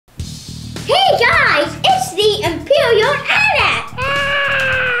your AT-AT!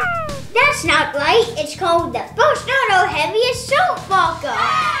 That's not right. It's called the First Auto Heavy Assault Walker.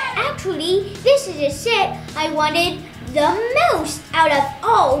 Actually, this is a set I wanted the most out of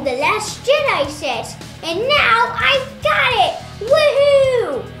all the Last Jedi sets. And now I've got it!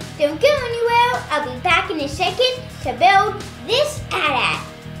 Woohoo! Don't go anywhere. I'll be back in a second to build this AT-AT.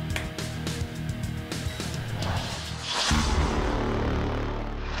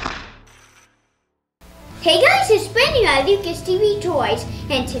 Hey guys, it's Brandy at Lucas TV Toys,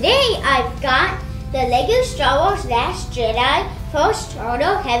 and today I've got the LEGO Star Wars Last Jedi First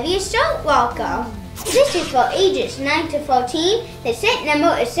Auto Heavy Assault Walker. This is for ages 9 to 14. The set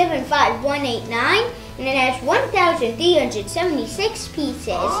number is 75189, and it has 1,376 pieces.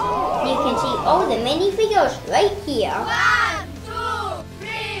 You can see all the minifigures right here. 1, 2,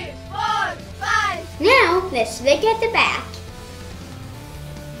 3, 4, 5. Now, let's look at the back.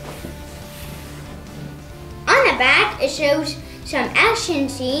 On the back, it shows some action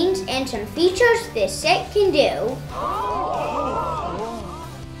scenes and some features this set can do.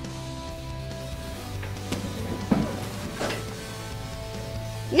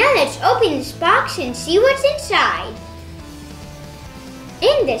 Now let's open this box and see what's inside.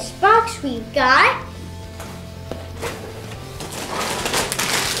 In this box we've got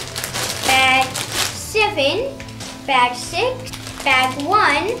bag 7, bag 6, bag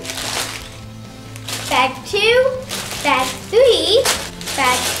 1, bag 2, bag 3,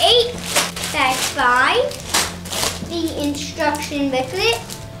 bag 8, bag 5, the instruction booklet,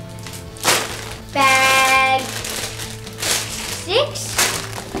 bag 6,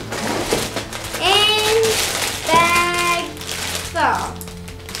 and bag 4.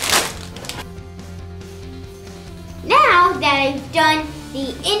 Now that I've done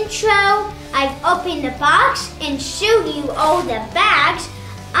the intro, I've opened the box and showed you all the bags,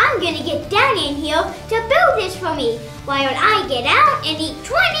 I'm gonna get down in here to build this for me while I get out and eat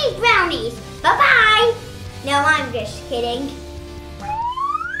 20 brownies. Bye-bye! No, I'm just kidding.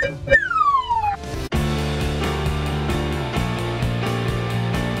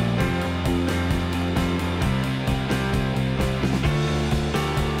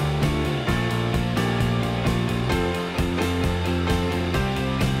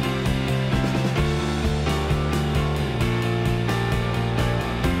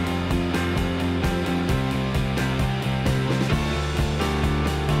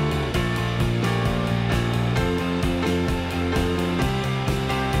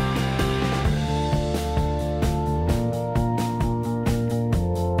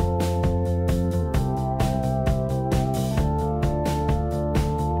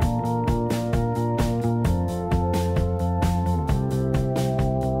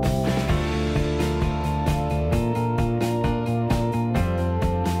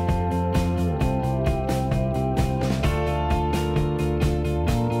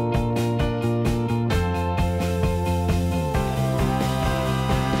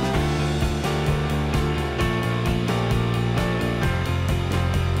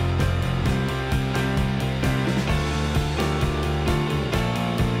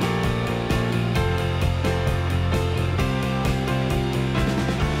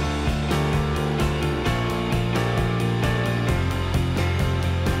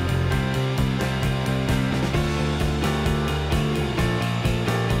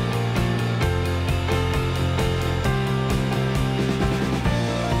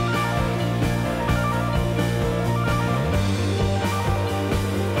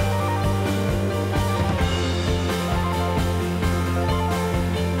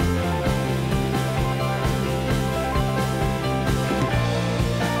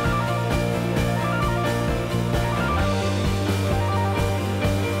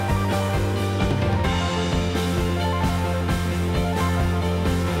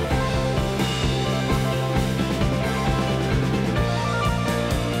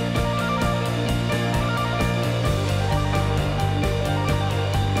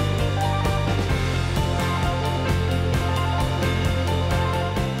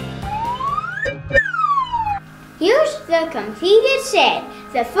 Here's the completed set,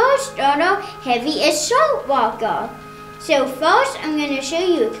 the First Auto Heavy Assault Walker. So first I'm going to show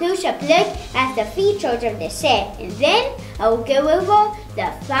you a close-up look at the features of the set, and then I'll go over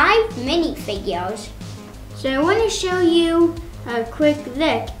the 5 minifigures. So I want to show you a quick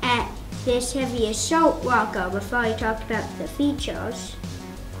look at this Heavy Assault Walker before I talk about the features.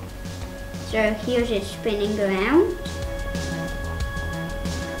 So here's it spinning around.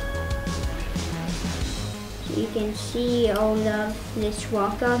 So you can see all of this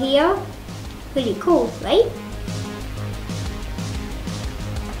walker here. Pretty cool, right?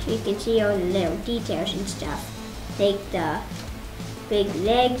 So you can see all the little details and stuff. take the big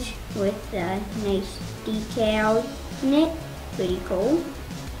legs with the nice detail in it. Pretty cool.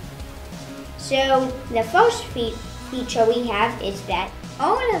 So the first feature we have is that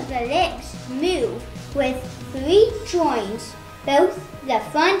all of the legs move with 3 joints, both the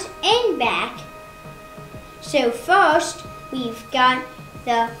front and back. So first we've got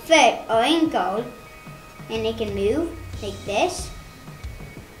the foot or ankle, and it can move like this.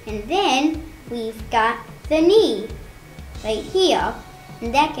 And then we've got the knee right here,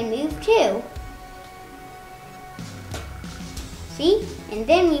 and that can move too. See? And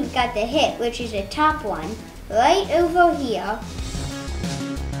then we've got the hip, which is the top one, right over here.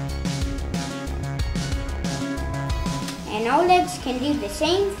 And our legs can do the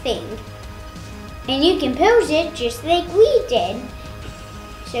same thing. And you can pose it just like we did.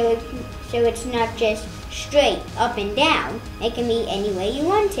 So it's not just straight up and down. It can be any way you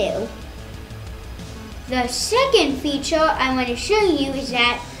want to. The second feature I want to show you is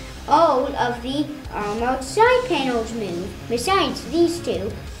that all of the armored side panels move, besides these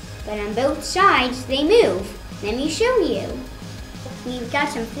two. But on both sides they move. Let me show you. We've got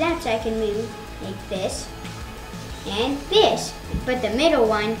some flaps I can move like this and this, but the middle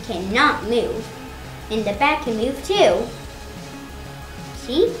one cannot move. And the back can move too.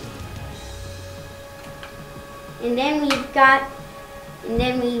 See? And then we've got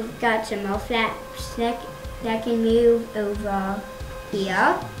some more flaps that can move over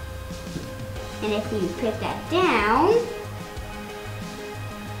here. And if you put that down,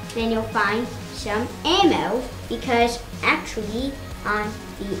 then you'll find some ammo, because actually on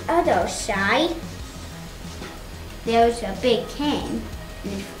the other side there's a big can,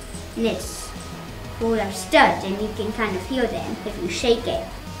 and it's full of studs, and you can kind of hear them if you shake it.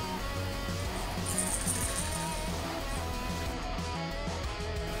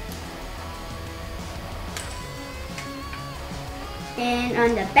 And on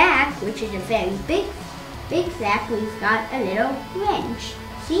the back, which is a very big flap, we've got a little wrench.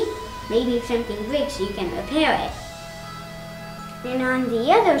 See? Maybe if something breaks, you can repair it. And on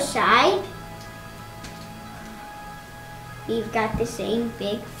the other side, we've got the same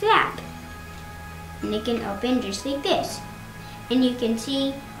big flap. And it can open just like this. And you can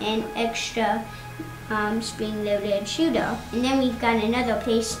see an extra spring-loaded shooter. And then we've got another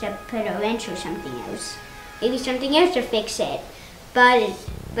place to put a wrench or something else. Maybe something else to fix it. But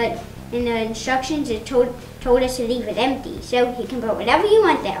in the instructions it told us to leave it empty. So you can put whatever you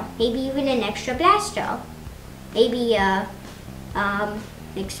want there. Maybe even an extra blaster. Maybe an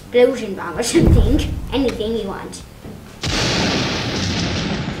explosion bomb or something. Anything you want.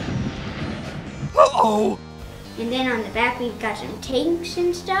 Uh-oh! And then on the back we've got some tanks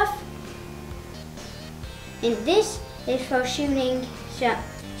and stuff. And this is for shooting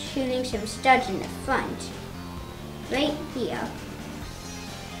some studs in the front. Right here.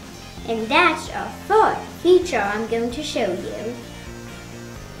 And that's our fourth feature I'm going to show you.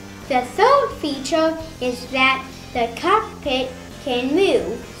 The third feature is that the cockpit can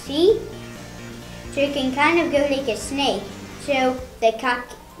move, see? So it can kind of go like a snake. So the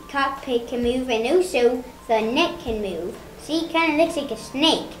cockpit can move, and also the neck can move. See, it kind of looks like a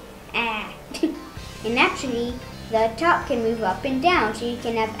snake. Ah. And actually, the top can move up and down, so you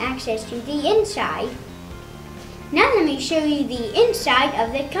can have access to the inside. Now let me show you the inside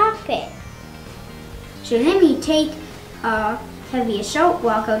of the cockpit. So let me take our heavy assault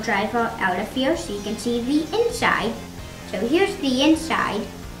walker driver out of here so you can see the inside. So here's the inside.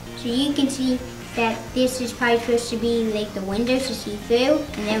 So you can see that this is probably supposed to be like the windows to see through.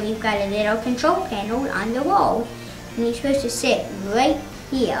 And then we've got a little control panel on the wall. And it's supposed to sit right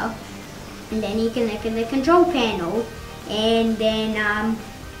here. And then you can look at the control panel and then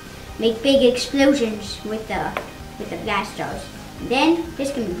make big explosions with the blasters. Then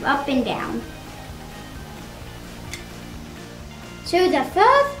this can move up and down. So the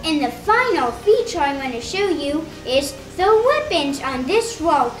fourth and the final feature I'm going to show you is the weapons on this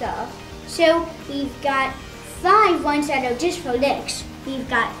walker. So we've got 5 ones that are just for looks. We've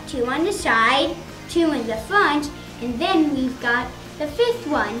got 2 on the side, 2 in the front, and then we've got the 5th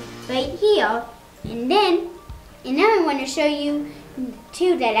one right here. And now I want to show you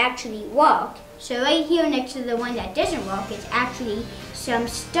 2 that actually work. So right here next to the one that doesn't work is actually some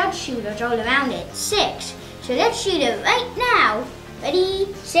stud shooters all around it. 6. So let's shoot it right now.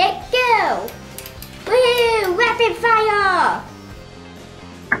 Ready, set, go! Woo! Rapid fire!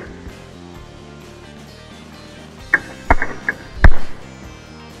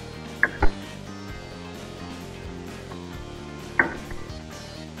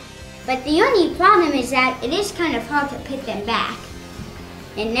 But the only problem is that it is kind of hard to put them back.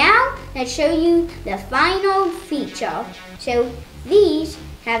 And now, let's show you the final feature. So these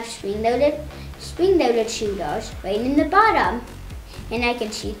have spring-loaded shooters right in the bottom. And I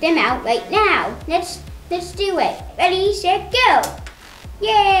can shoot them out right now. Let's do it. Ready, set, go!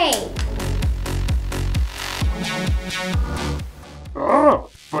 Yay! Oh,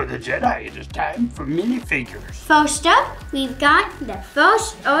 for the Jedi, it is time for minifigures. First up, we've got the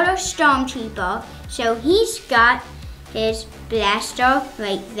First Order Stormtrooper. So he's got his blaster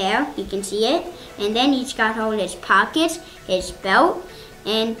right there, you can see it. And then he's got all his pockets, his belt,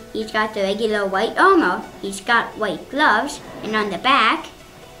 and he's got the regular white armor. He's got white gloves, and on the back,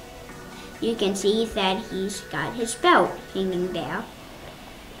 you can see that he's got his belt hanging there.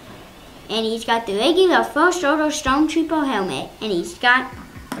 And he's got the regular First Order Stormtrooper helmet, and he's got,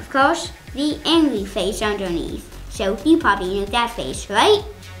 of course, the angry face underneath. So you probably know that face, right?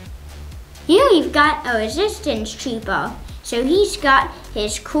 Here we've got a Resistance Trooper. So he's got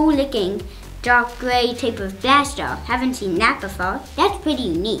his cool looking dark gray type of blaster. Haven't seen that before. That's pretty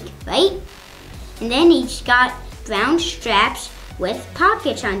unique, right? And then he's got brown straps with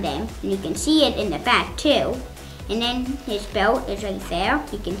pockets on them. And you can see it in the back too. And then his belt is right there.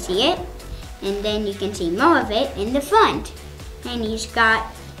 You can see it. And then you can see more of it in the front. And he's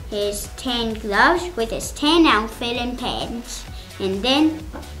got his tan gloves with his tan outfit and pants. And then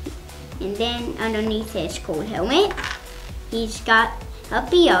underneath his cool helmet, he's got a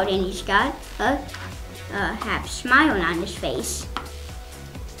beard and he's got a half smile on his face.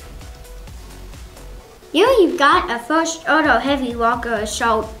 Here you've got a First Order Heavy Walker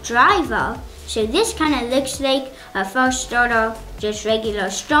Assault Driver. So this kind of looks like a First Order just regular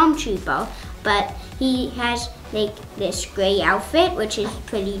Stormtrooper, but he has like this gray outfit, which is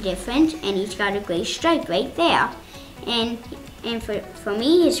pretty different, and he's got a gray stripe right there. And for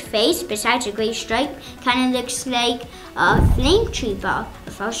me, his face, besides a gray stripe, kind of looks like a flame trooper,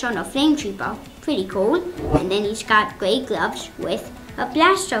 a First Order flame trooper. Pretty cool. And then he's got gray gloves with a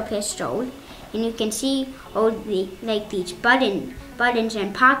blaster pistol. And you can see all the these buttons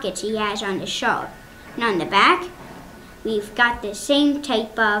and pockets he has on the shirt. And on the back, we've got the same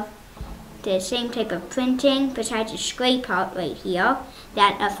type of printing, besides this gray part right here,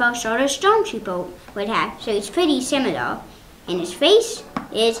 that a First Order Stormtrooper would have. So it's pretty similar. And his face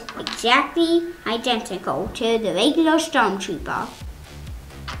is exactly identical to the regular Stormtrooper,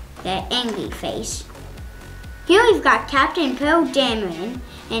 the angry face. Here we've got Captain Pearl Dameron,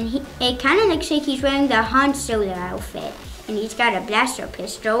 and it kind of looks like he's wearing the Han Solo outfit. And he's got a blaster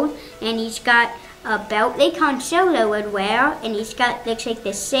pistol, and he's got a belt like Han Solo would wear, and he's got, looks like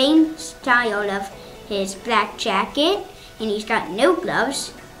the same style of his black jacket, and he's got no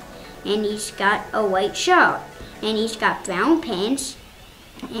gloves, and he's got a white shirt. And he's got brown pants,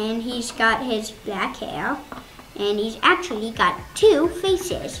 and he's got his black hair, and he's actually got two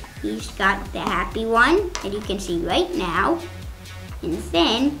faces. He's got the happy one that you can see right now, and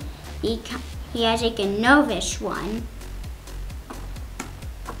then he has like a nervous one.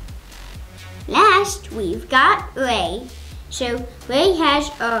 Last, we've got Rey. So Rey has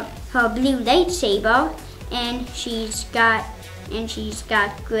her blue lightsaber, and she's got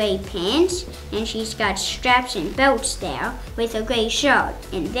gray pants, and she's got straps and belts there with a gray shirt.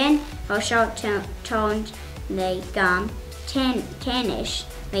 And then her shirt turns like tannish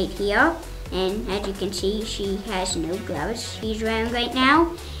right here. And as you can see, she has no gloves she's wearing right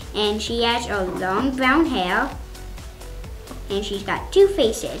now. And she has a long brown hair. And she's got two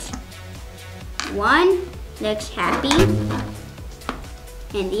faces. One looks happy,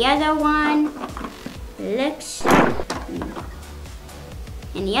 and the other one looks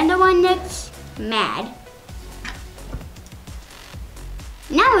mad.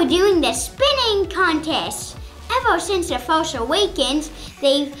 Now we're doing the spinning contest. Ever since The Force Awakens,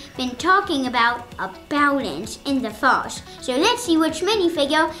 they've been talking about a balance in the Force. So let's see which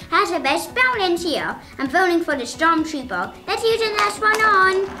minifigure has the best balance here. I'm voting for the Stormtrooper. Let's use the last one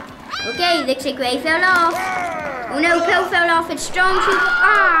on. Okay, looks like Rey fell off. Oh no, Pearl fell off. It's Stormtrooper.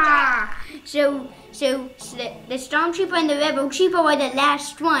 Ah! So the Stormtrooper and the Rebel Trooper were the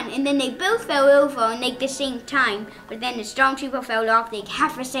last one, and then they both fell over in like the same time. But then the Stormtrooper fell off like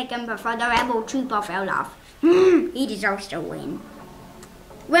half a second before the Rebel Trooper fell off. He deserves to win.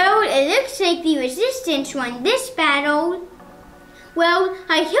 Well, it looks like the Resistance won this battle. Well,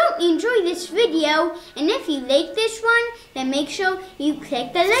 I hope you enjoyed this video, and if you like this one, then make sure you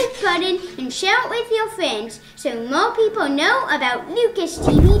click the like button and share it with your friends so more people know about Lucas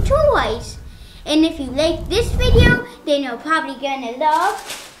TV toys. And if you like this video, then you're probably gonna love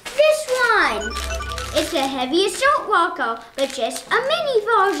this one. It's a heavy assault walker, but just a mini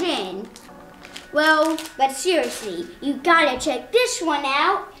version. Well, but seriously, you gotta check this one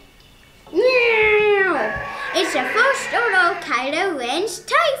out. It's the first order Kylo Ren's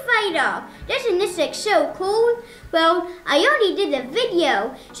TIE Fighter. Doesn't this look so cool? Well, I already did the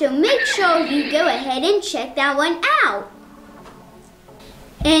video, so make sure you go ahead and check that one out.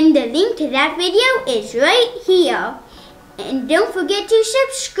 And the link to that video is right here. And don't forget to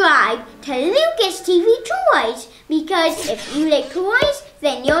subscribe to Lucas TV Toys, because if you like toys,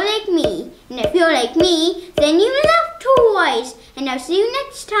 then you're like me. And if you're like me, then you love toys. And I'll see you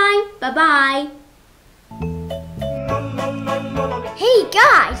next time. Bye-bye. Hey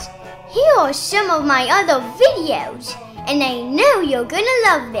guys, here are some of my other videos. And I know you're gonna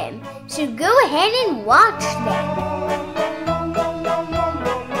love them. So go ahead and watch them.